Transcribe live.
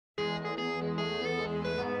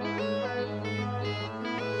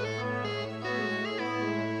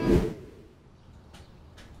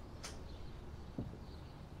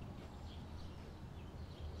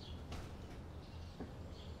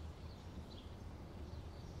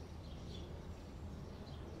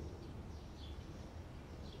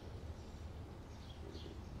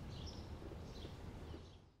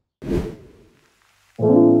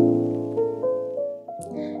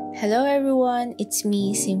Hello everyone, it's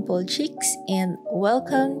me, Simple Cheeks, and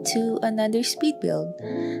welcome to another speed build.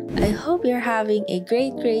 I hope you're having a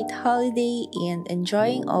great holiday and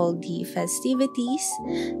enjoying all the festivities.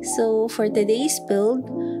 So for today's build,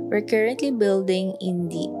 we're currently building in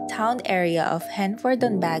the town area of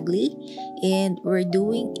Henford-on-Bagley, and we're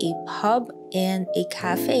doing a pub and a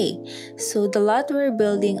cafe. So the lot we're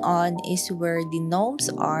building on is where the Gnome's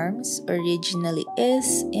Arms originally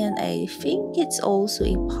is, and I think it's also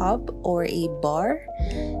a pub or a bar.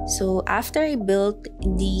 So after I built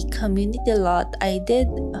the community lot I did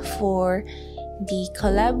for the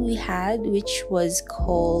collab we had, which was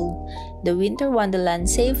called the Winter Wonderland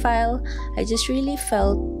save file, I just really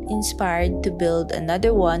felt inspired to build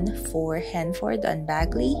another one for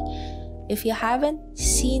Henford-on-Bagley. If you haven't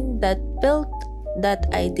seen that build that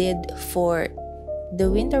I did for the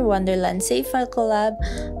Winter Wonderland save file collab,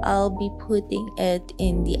 I'll be putting it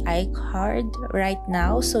in the iCard right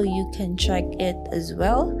now so you can check it as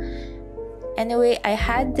well. Anyway, I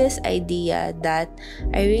had this idea that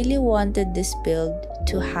I really wanted this build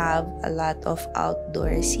to have a lot of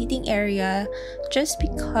outdoor seating area just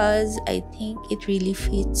because I think it really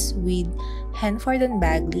fits with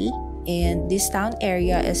Henford-on-Bagley, and this town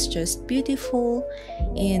area is just beautiful,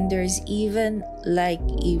 and there's even like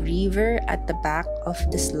a river at the back of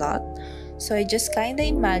the slot. So I just kinda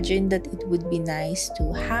imagined that it would be nice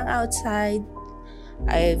to hang outside,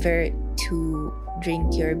 either to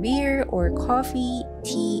drink your beer or coffee,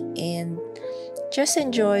 tea, and just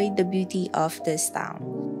enjoy the beauty of this town.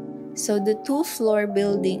 So the 2-floor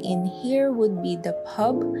building in here would be the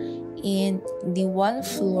pub, and the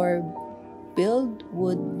 1-floor build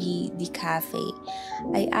would be the cafe.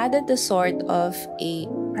 I added the sort of a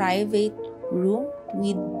private room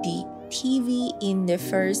with the TV in the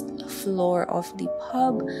first floor of the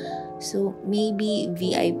pub, so maybe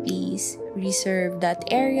VIPs reserve that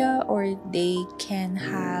area or they can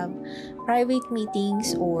have private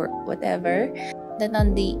meetings or whatever. Then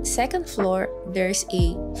on the second floor, there's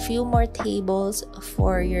a few more tables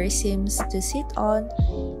for your Sims to sit on,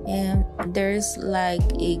 and there's like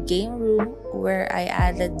a game room where I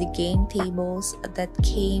added the game tables that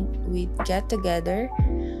came with Get Together.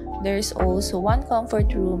 There's also one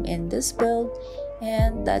comfort room in this build,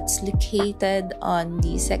 and that's located on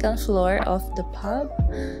the second floor of the pub.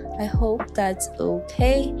 I hope that's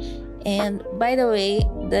okay. And by the way,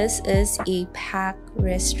 this is a pack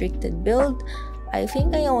restricted build. I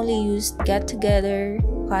think I only used Get Together,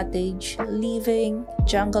 Cottage, Living,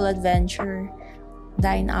 Jungle Adventure,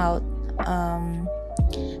 Dine Out,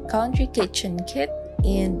 Country Kitchen Kit,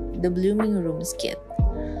 and the Blooming Rooms Kit.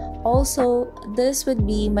 Also, this would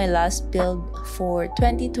be my last build for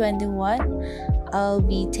 2021. I'll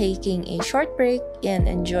be taking a short break and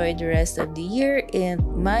enjoy the rest of the year and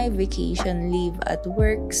my vacation leave at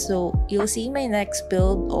work, so you'll see my next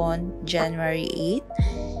build on January 8th.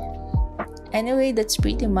 Anyway, that's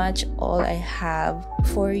pretty much all I have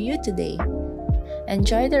for you today.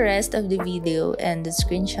 Enjoy the rest of the video and the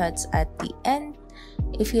screenshots at the end.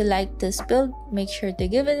 If you like this build, make sure to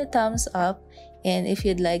give it a thumbs up, and if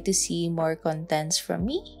you'd like to see more contents from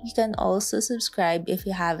me, you can also subscribe if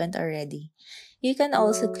you haven't already. You can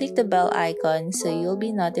also click the bell icon so you'll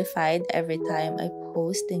be notified every time I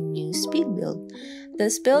post a new speed build.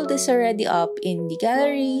 This build is already up in the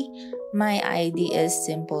gallery. My ID is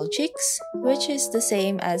Simple Cheeks, which is the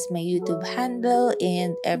same as my YouTube handle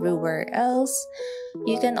and everywhere else.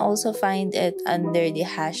 You can also find it under the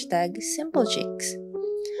hashtag simpolcheeks.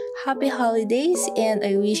 Happy holidays, and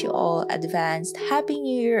I wish you all advanced Happy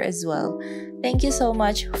New Year as well. Thank you so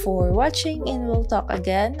much for watching, and we'll talk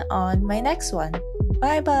again on my next one.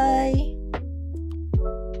 Bye bye!